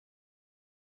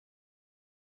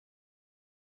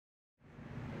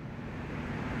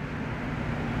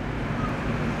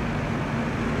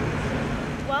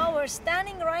we're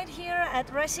standing right here at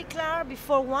Recyclar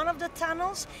before one of the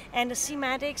tunnels, and the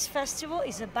Cimatics Festival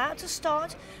is about to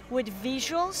start with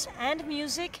visuals and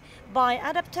music by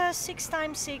Adapter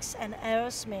 6x6 and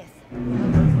Aerosmith.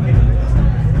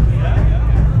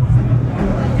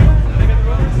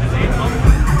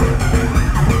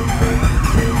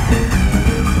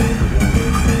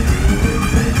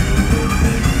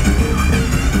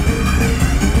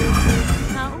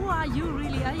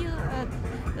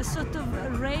 Sort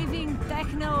of raving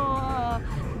techno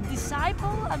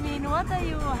disciple? I mean, what are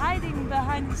you hiding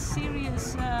behind the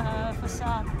serious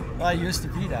facade? Well, I used to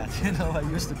be that, you know, I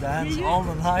used to dance all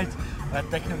the night at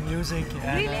techno music.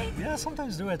 And, really? Yeah,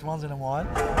 sometimes do it once in a while.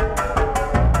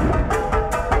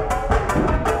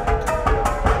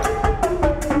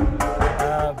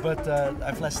 But I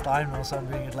have less time now, so I'm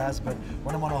doing it less. But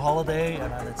when I'm on a holiday,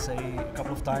 and let's say a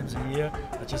couple of times a year,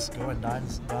 I just go and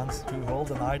dance through all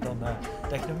the night on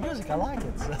techno music. I like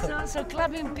it. So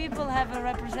clubbing people have a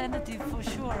representative for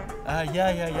sure.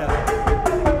 Yeah.